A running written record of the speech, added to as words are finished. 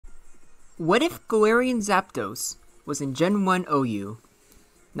What if Galarian ZAPDOS was in Gen 1 OU?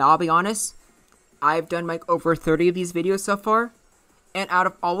 Now, I'll be honest, I've done like over 30 of these videos so far, and out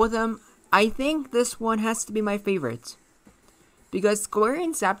of all of them, I think this one has to be my favorite. Because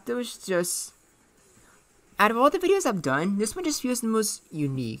Galarian ZAPDOS just... out of all the videos I've done, this one just feels the most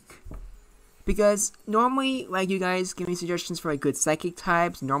unique. Because normally, like, you guys give me suggestions for like good psychic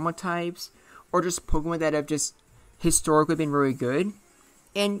types, normal types, or just Pokemon that have just historically been really good.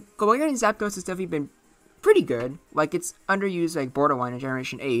 And Galarian ZAPDOS has definitely been pretty good. Like, it's underused like borderline in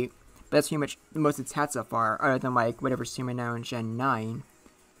Generation 8, but that's pretty much the most it's had so far, other than like whatever's seen right now in Gen 9.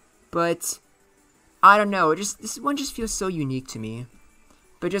 But I don't know, this one just feels so unique to me.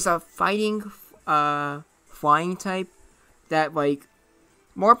 But just a fighting, flying type that, like,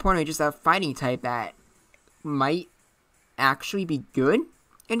 more importantly, just a fighting type that might actually be good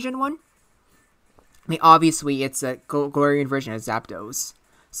in Gen 1. I mean, obviously, it's a Galarian version of ZAPDOS.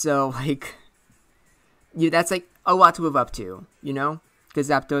 So, like, that's, like, a lot to live up to, you know? Because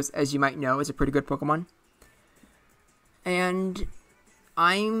ZAPDOS, as you might know, is a pretty good Pokemon. And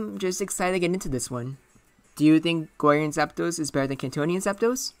I'm just excited to get into this one. Do you think Galarian ZAPDOS is better than Cantonian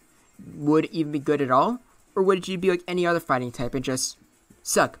ZAPDOS? Would it even be good at all? Or would it be like any other fighting type and just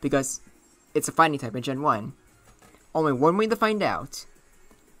suck because it's a fighting type in Gen 1? Only one way to find out.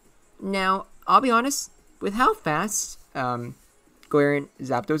 Now, I'll be honest, with how fast Galarian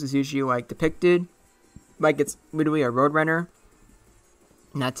ZAPDOS is usually like depicted, like it's literally a Roadrunner.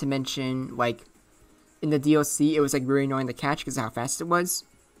 Not to mention, like, in the DLC, it was like really annoying to catch because of how fast it was.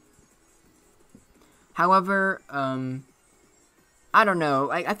 However, I don't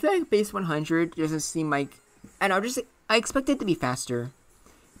know. I feel like base 100 doesn't seem like, and I expect it to be faster,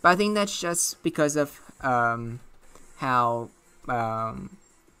 but I think that's just because of how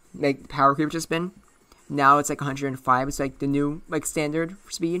like power creep just been. Now it's like 105. It's like the new like standard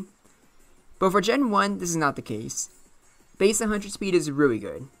for speed. But for Gen 1, this is not the case. Base 100 speed is really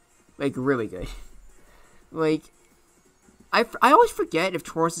good, like really good. Like I always forget if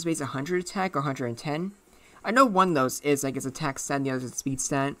Tauros is base 100 attack or 110. I know one of those is like its attack stat and the other is its speed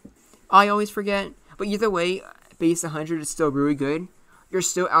stat. I always forget. But either way, base 100 is still really good. You're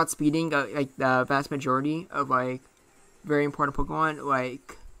still outspeeding like the vast majority of like very important Pokemon.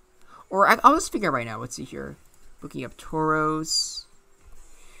 Like, or I'll just figure out right now. Let's see here. Looking up Tauros.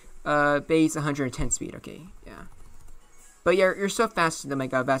 Base 110 speed. Okay, yeah. But yeah, you're still faster than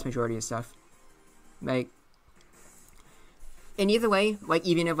like a vast majority of stuff. Like, and either way, like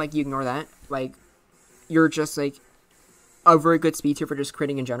even if like you ignore that, like you're just like a very good speed tier for just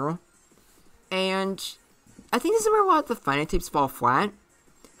critting in general. And I think this is where a lot of the fighting types fall flat.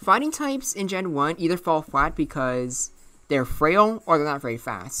 Fighting types in Gen 1 either fall flat because they're frail or they're not very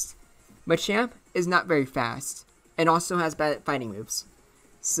fast. Machamp is not very fast and also has bad fighting moves.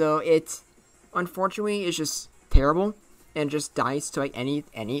 So it, unfortunately, is just terrible and just dies to like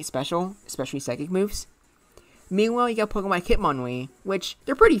any special, especially psychic moves. Meanwhile, you got Pokemon like Hitmonlee, which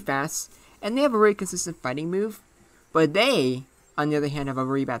they're pretty fast and they have a very consistent fighting move, but they, on the other hand, have a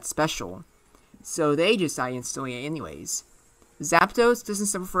very bad special. So they just die instantly anyways. ZAPDOS doesn't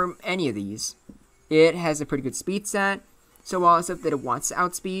suffer from any of these. It has a pretty good speed stat, so while it's stuff that it wants to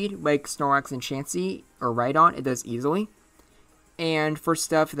outspeed, like Snorlax and Chansey or Rhydon, it does easily. And for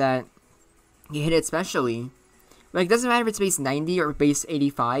stuff that you hit it specially, like it doesn't matter if it's base 90 or base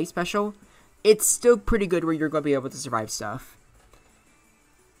 85 special, it's still pretty good where you're going to be able to survive stuff.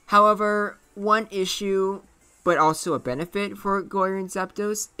 However, one issue, but also a benefit for Galarian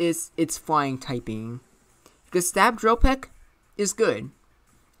ZAPDOS is its flying typing. Because Stab Drill Peck is good.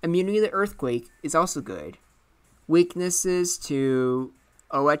 Immunity to Earthquake is also good. Weaknesses to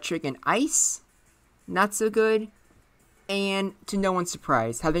Electric and Ice, not so good. And to no one's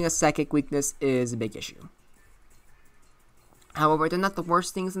surprise, having a Psychic weakness is a big issue. However, they're not the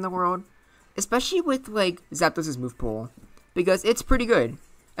worst things in the world, especially with like ZAPDOS' move pool, because it's pretty good,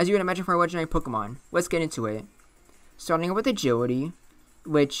 as you would imagine for a legendary Pokemon. Let's get into it. Starting with Agility,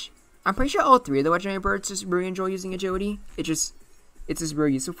 which I'm pretty sure all three of the legendary birds just really enjoy using Agility. It's just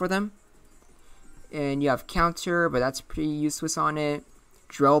really useful for them. And you have Counter, but that's pretty useless on it.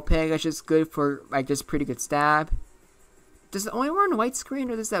 Drill Peg, that's just good for like just pretty good stab. Does it only run white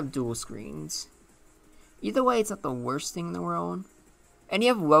screen or does it have dual screens? Either way, it's not the worst thing in the world. And you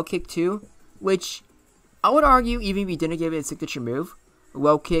have Low Kick too, which I would argue even if you didn't give it a signature move,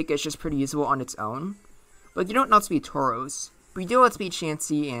 Low Kick is just pretty useful on its own. But you don't outspeed Tauros, but you do outspeed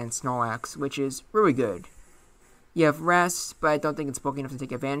Chansey and Snorlax, which is really good. You have Rest, but I don't think it's bulky enough to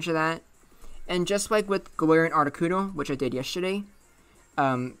take advantage of that. And just like with Galarian Articuno, which I did yesterday,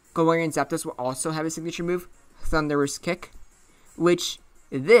 Galarian Zapdos will also have a signature move, Thunderous Kick, which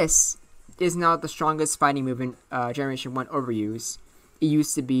this is now the strongest fighting move in Generation 1 overuse. It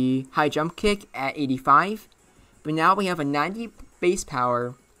used to be high jump kick at 85, but now we have a 90 base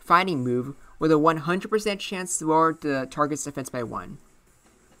power fighting move with a 100% chance to lower the target's defense by 1.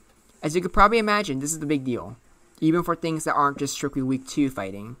 As you could probably imagine, this is the big deal, even for things that aren't just strictly weak 2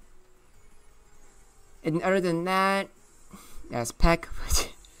 fighting. And other than that, that's Peck.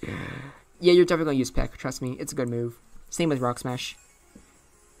 Yeah, you're definitely going to use Peck, trust me, it's a good move. Same with Rock Smash.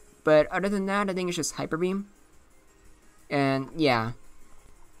 But other than that, I think it's just Hyper Beam. And yeah.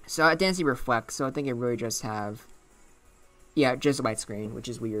 So I didn't see Reflect, so I think it really just have... Yeah, just a white screen, which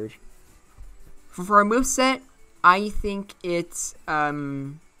is weird. For a moveset, I think it's... I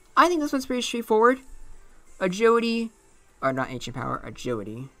think this one's pretty straightforward. Agility... Or not Ancient Power,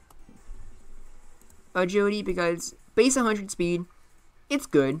 Agility. Agility because base 100 speed, it's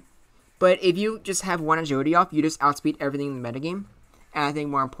good. But if you just have 1 agility off, you just outspeed everything in the metagame. And I think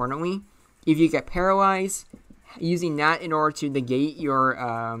more importantly, if you get paralyzed, using that in order to negate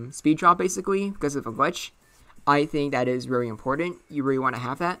your speed drop basically because of a glitch, I think that is really important. You really want to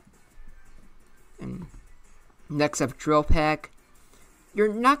have that. And next up, Drill Peck.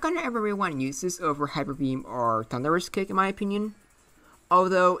 You're not going to ever really want to use this over Hyper Beam or Thunderous Kick in my opinion.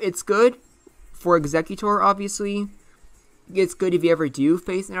 Although it's good for Executor obviously. It's good if you ever do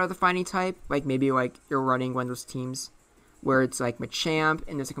face another fighting type, like maybe like you're running one of those teams where it's like Machamp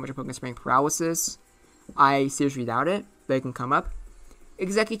and there's like a bunch of Pokemon spraying paralysis. I seriously doubt it, but it can come up.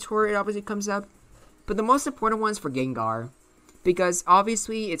 Executor, it obviously comes up, but the most important one is for Gengar, because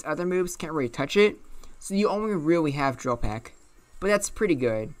obviously its other moves can't really touch it, so you only really have Drill Peck. But that's pretty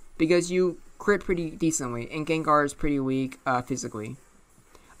good, because you crit pretty decently, and Gengar is pretty weak physically.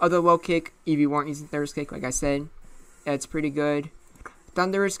 Although Low Kick, if you weren't using Thunderous Kick, like I said, it's pretty good.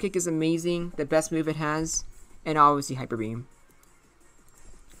 Thunderous Kick is amazing, the best move it has, and obviously Hyper Beam.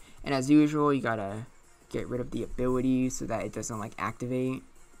 And as usual, you gotta get rid of the ability so that it doesn't like activate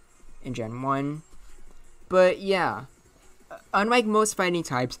in Gen 1. But yeah, unlike most fighting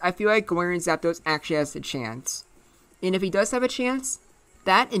types, I feel like Galarian Zapdos actually has a chance. And if he does have a chance,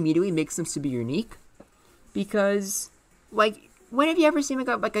 that immediately makes him super unique. Because, like, when have you ever seen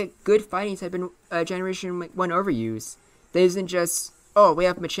like a good fighting type in Generation 1 overuse that isn't just, oh, we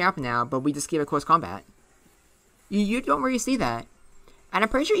have Machamp now, but we just give it close combat? You don't really see that. And I'm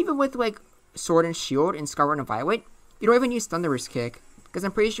pretty sure even with like Sword and Shield and Scarlet and Violet, you don't even use Thunderous Kick, because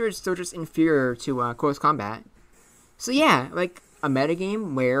I'm pretty sure it's still just inferior to close combat. So yeah, like a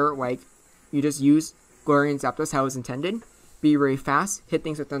metagame where like you just use Galarian Zapdos how it's intended, be very fast, hit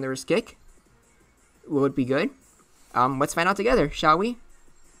things with Thunderous Kick, would be good. Let's find out together, shall we?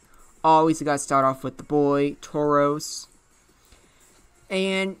 Always gotta start off with the boy, Tauros.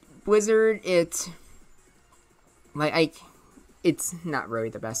 And Blizzard, it's not really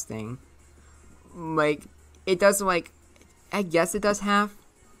the best thing. Like, it does, like, I guess it does half,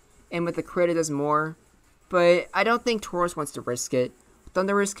 and with the crit it does more, but I don't think Tauros wants to risk it.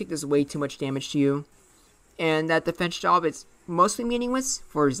 Thunderous Kick does way too much damage to you, and that defense job is mostly meaningless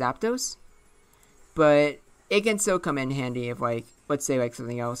for Zapdos, but it can still come in handy if, like, let's say, like,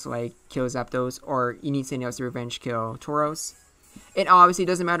 something else, like, kill Zapdos, or you need something else to revenge kill Tauros. It obviously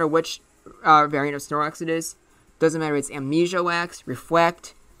doesn't matter which variant of Snorlax it is. Doesn't matter if it's Amnesia Wax,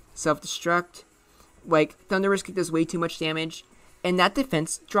 Reflect, Self-Destruct. Like, Thunderous Kick does way too much damage. And that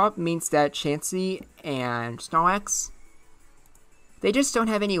defense drop means that Chansey and Snorlax, they just don't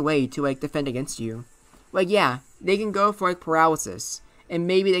have any way to, like, defend against you. Like, yeah, they can go for, like, Paralysis. And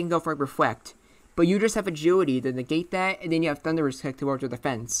maybe they can go for, like, Reflect. But you just have Agility to negate that, and then you have Thunderous Kick towards your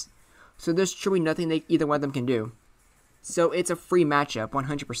defense. So there's truly nothing either one of them can do. So it's a free matchup,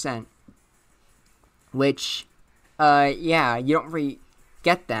 100%. Which, yeah, you don't really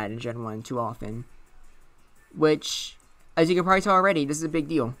get that in Gen 1 too often. Which, as you can probably tell already, this is a big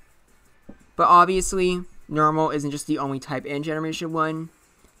deal. But obviously, Normal isn't just the only type in Generation 1.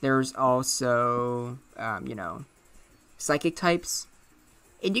 There's also, you know, Psychic types.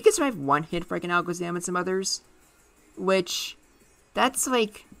 And you can survive one hit for like an Alakazam and some others. Which, that's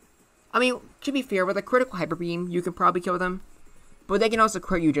like, I mean, to be fair, with a critical Hyper Beam, you can probably kill them. But they can also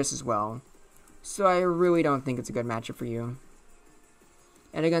crit you just as well. So I really don't think it's a good matchup for you.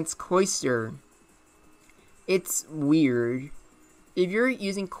 And against Cloyster, it's weird. If you're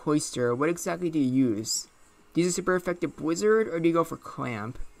using Cloyster, what exactly do you use? Do you use a super effective Blizzard, or do you go for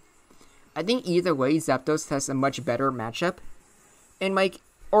Clamp? I think either way, Zapdos has a much better matchup. And like,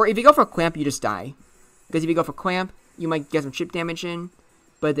 or if you go for Clamp, you just die. Because if you go for Clamp, you might get some chip damage in.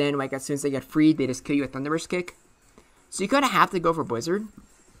 But then, like, as soon as they get freed, they just kill you with Thunderous Kick. So you kind of have to go for Blizzard.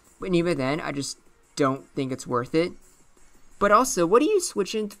 But even then, I just don't think it's worth it. But also, what do you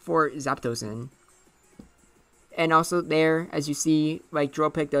switch in for ZAPDOS in? And also there, as you see, like, Drill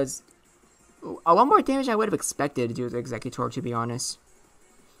Pick does a lot more damage I would have expected to do with Executor, to be honest.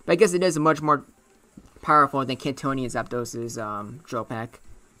 But I guess it is much more powerful than Cantoni and ZAPDOS' Drill Peck.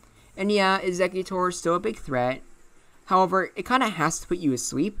 And yeah, Executor is still a big threat. However, it kind of has to put you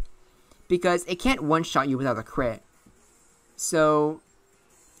asleep, because it can't one-shot you without a crit. So,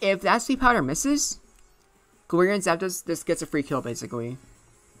 if that Sleep Powder misses, Galarian ZAPDOS just gets a free kill, basically.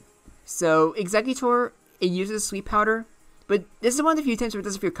 So, Executor, it uses Sleep Powder, but this is one of the few times where it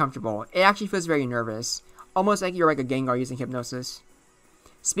doesn't feel comfortable. It actually feels very nervous. Almost like you're like a Gengar using Hypnosis.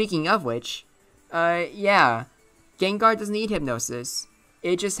 Speaking of which, yeah, Gengar doesn't need Hypnosis.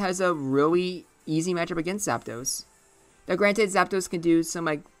 It just has a really easy matchup against ZAPDOS. Now granted, ZAPDOS can do some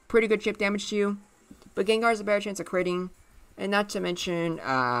like pretty good chip damage to you, but Gengar has a better chance of critting, and not to mention,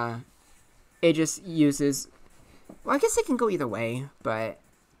 it just uses, well, I guess it can go either way, but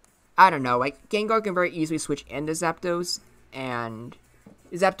I don't know, like, Gengar can very easily switch into ZAPDOS, and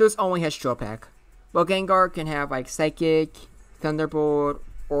ZAPDOS only has Drill Peck. Well, Gengar can have, like, Psychic, Thunderbolt,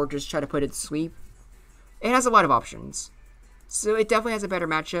 or just try to put it to sleep. It has a lot of options. So it definitely has a better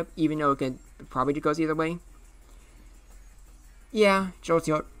matchup, even though it could probably goes either way. Yeah,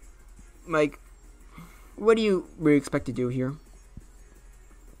 Jolteon, like, what do you really expect to do here?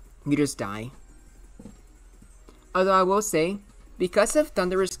 You just die. Although I will say, because of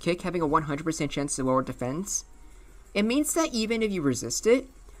Thunderous Kick having a 100% chance to lower defense, it means that even if you resist it,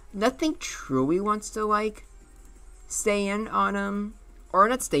 nothing truly wants to, like, stay in on, or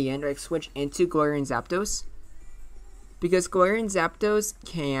not stay in, like, switch into Galarian ZAPDOS. Because Galarian ZAPDOS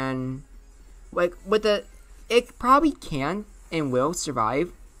can, like, it probably can and will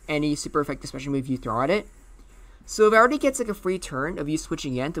survive any super effective special move you throw at it. So if it already gets, like, a free turn of you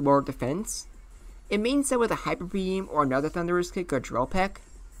switching in to lower defense, it means that with a Hyper Beam or another Thunderous Kick or Drill Peck,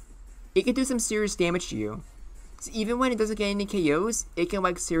 it can do some serious damage to you. So even when it doesn't get any KOs, it can,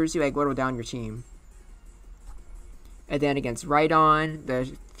 like, seriously, like, whittle down your team. And then against Rhydon,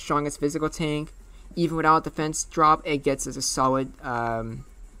 the strongest physical tank, even without defense drop, it gets as a solid,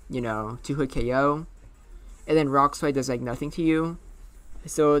 you know, 2-hit KO. And then Rock Slide does, like, nothing to you.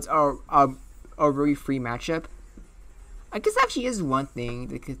 So it's a really free matchup. I guess actually is one thing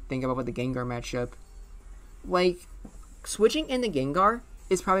to think about with the Gengar matchup. Like, switching into Gengar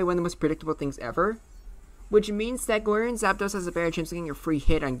is probably one of the most predictable things ever, which means that Galarian ZAPDOS has a better chance of getting a free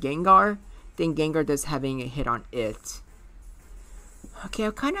hit on Gengar than Gengar does having a hit on it. Okay,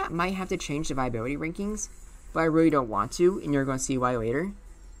 I kind of might have to change the viability rankings, but I really don't want to, and you're going to see why later.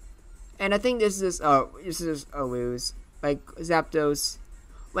 And I think this is a lose. Like, ZAPDOS,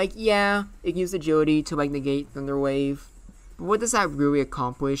 like, yeah, it can use agility to, like, negate Thunder Wave, but what does that really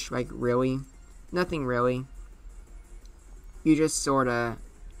accomplish? Like, really? Nothing really. You just sorta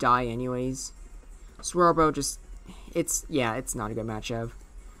die anyways. Swirlbo just, it's not a good matchup.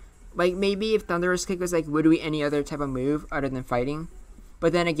 Like, maybe if Thunderous Kick was, like, literally any other type of move other than fighting.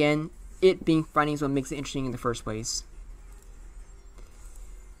 But then again, it being fighting is what makes it interesting in the first place.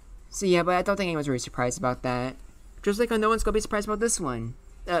 So yeah, but I don't think anyone's really surprised about that. Just like no one's gonna be surprised about this one.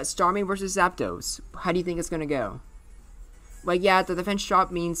 Starmie versus ZAPDOS. How do you think it's gonna go? Like, yeah, the defense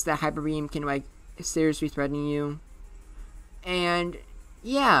drop means that Hyper Beam can, like, seriously threaten you. And,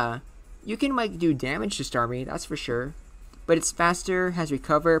 yeah, you can, like, do damage to Starmie, that's for sure. But it's faster, has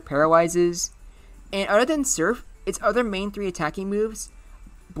Recover, Paralyzes. And other than Surf, its other main 3 attacking moves,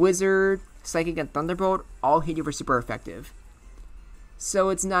 Blizzard, Psychic, and Thunderbolt, all hit you for super effective. So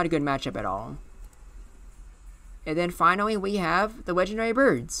it's not a good matchup at all. And then finally we have the Legendary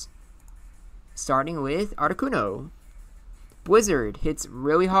Birds. Starting with Articuno. Blizzard hits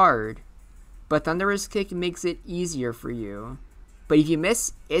really hard, but Thunderous Kick makes it easier for you. But if you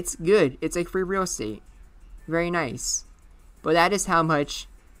miss, it's good. It's like free real estate. Very nice. But that is how much,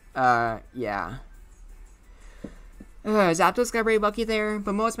 yeah. Zapdos got very lucky there,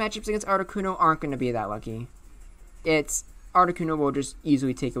 but most matchups against Articuno aren't going to be that lucky. Articuno will just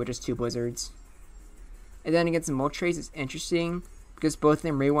easily take it with just 2 Blizzards. And then against Moltres, it's interesting, because both of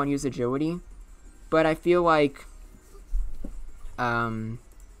them really want to use Agility. But I feel like, Galarian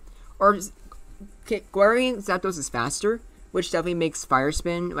Zapdos is faster, which definitely makes Fire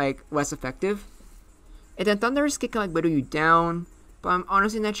Spin, like, less effective. And then Thunderous Kick can, like, whittle you down, but I'm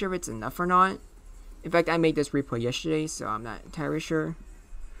honestly not sure if it's enough or not. In fact, I made this replay yesterday, so I'm not entirely sure.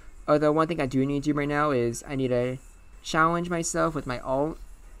 Although, one thing I do need to do right now is I need to challenge myself with my ult,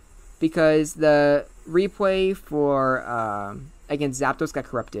 because the replay for, against Zapdos got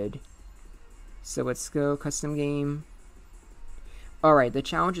corrupted. So let's go custom game. Alright, the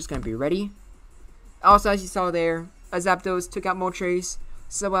challenge is going to be ready. Also, as you saw there, Zapdos took out Moltres.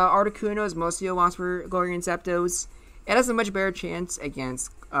 So while Articuno is mostly a loss for Galarian Zapdos, it has a much better chance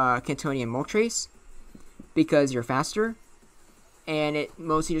against Cantonian Moltres because you're faster, and it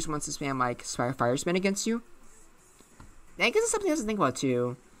mostly just wants to spam like Fire Spin against you. And I guess it's something else to think about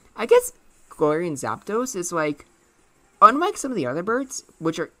too. I guess Galarian Zapdos is like, unlike some of the other birds,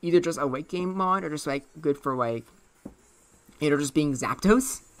 which are either just a late game mod or just like good for like, just being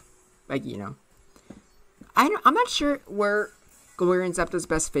Zapdos. Like, I'm not sure where Galarian Zapdos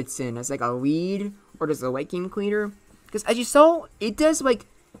best fits in, as like a lead or just a late game cleaner. Because as you saw, it does like,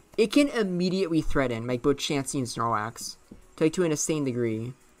 it can immediately threaten like both Chansey and Snorlax to an insane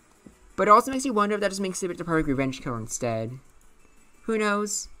degree. But it also makes you wonder if that just makes it the perfect revenge killer instead. Who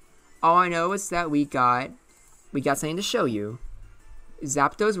knows? All I know is that we got something to show you.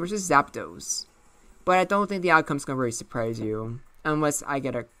 Zapdos versus Zapdos. But I don't think the outcome's gonna really surprise you. Unless I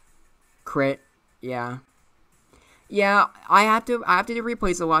get a crit. Yeah. Yeah, I have to do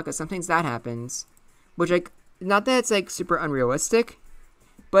replays a lot because sometimes that happens. Which, like, not that it's like super unrealistic.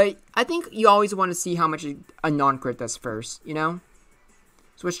 But I think you always want to see how much a non-crit does first, So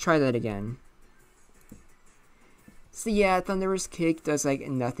let's try that again. So yeah, Thunderous Kick does like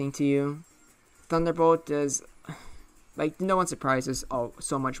nothing to you. Thunderbolt does like no one surprises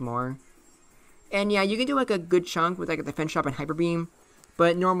so much more. And yeah, you can do like a good chunk with like a Defense Shop and Hyper Beam,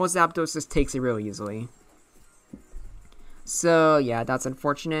 but normal Zapdos just takes it really easily. So yeah, that's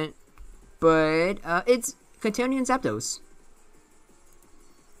unfortunate. But it's Cantonian Zapdos.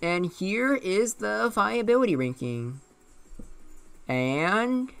 And here is the viability ranking.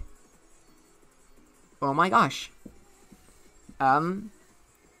 And oh my gosh.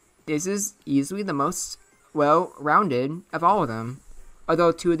 This is easily the most well-rounded of all of them.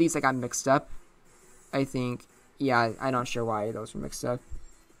 Although two of these I got mixed up. I think, yeah, I'm not sure why those were mixed up.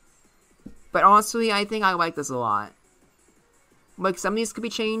 But honestly, I think I like this a lot. Like, some of these could be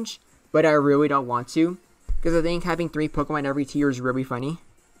changed, but I really don't want to. Because I think having 3 Pokemon every tier is really funny.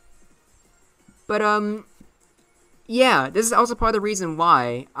 But, yeah, this is also part of the reason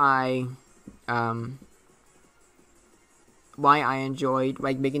why I enjoyed,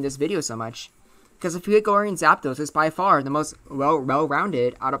 like, making this video so much. Because I feel like Galarian Zapdos is by far the most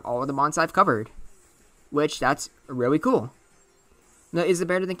well-rounded out of all of the mons I've covered. Which, that's really cool. Now, is it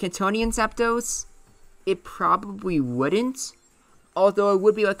better than Cantonian Zapdos? It probably wouldn't. Although it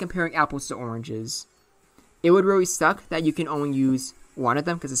would be like comparing apples to oranges. It would really suck that you can only use one of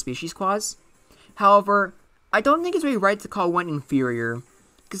them because of species clause. However, I don't think it's really right to call one inferior.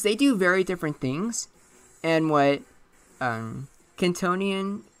 Because they do very different things. And what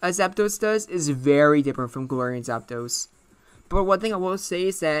Cantonian Zapdos does is very different from Galarian Zapdos. But one thing I will say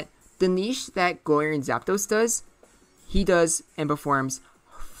is that the niche that Galarian Zapdos does, he does and performs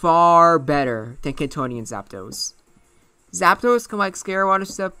far better than Cantonian Zapdos. Zapdos can like scare a lot of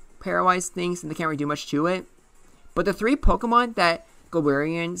stuff, paralyze things, and they can't really do much to it. But the 3 Pokemon that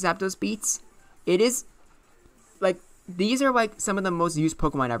Galarian Zapdos beats, it is like, these are like some of the most used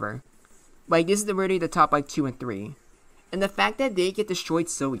Pokemon ever. Like, this is really the top like 2 and 3. And the fact that they get destroyed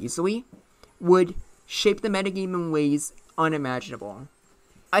so easily would shape the metagame in ways unimaginable.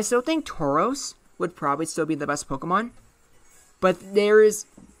 I still think Tauros would probably still be the best Pokemon. But there is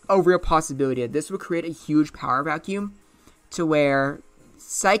a real possibility that this would create a huge power vacuum to where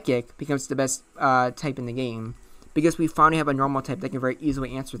Psychic becomes the best type in the game. Because we finally have a normal type that can very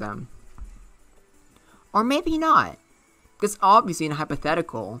easily answer them. Or maybe not. Because obviously in a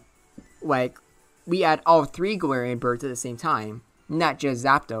hypothetical, like, we add all 3 Galarian birds at the same time. Not just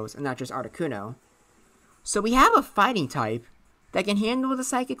Zapdos and not just Articuno. So we have a fighting type that can handle the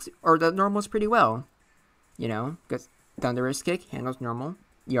Psychics or the normals pretty well. Because Thunderous Kick handles normal.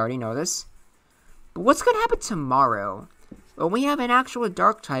 You already know this. But what's going to happen tomorrow? Well, we have an actual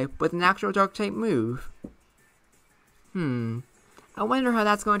Dark type with an actual Dark type move. I wonder how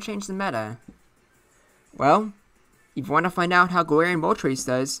that's going to change the meta. Well, if you want to find out how Galarian Moltres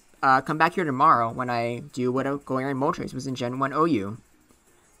does, come back here tomorrow when I do what a Galarian Moltres was in Gen 1 OU.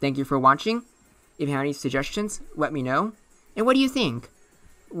 Thank you for watching. If you have any suggestions, let me know. And what do you think?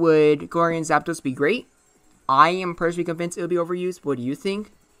 Would Galarian Zapdos be great? I am personally convinced it will be overused. What do you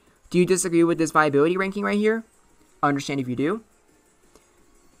think? Do you disagree with this viability ranking right here? I understand if you do.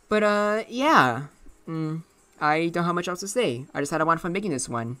 But, yeah. I don't have much else to say. I just had a lot of fun making this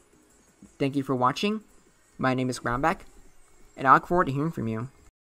one. Thank you for watching. My name is Groundback, and I look forward to hearing from you.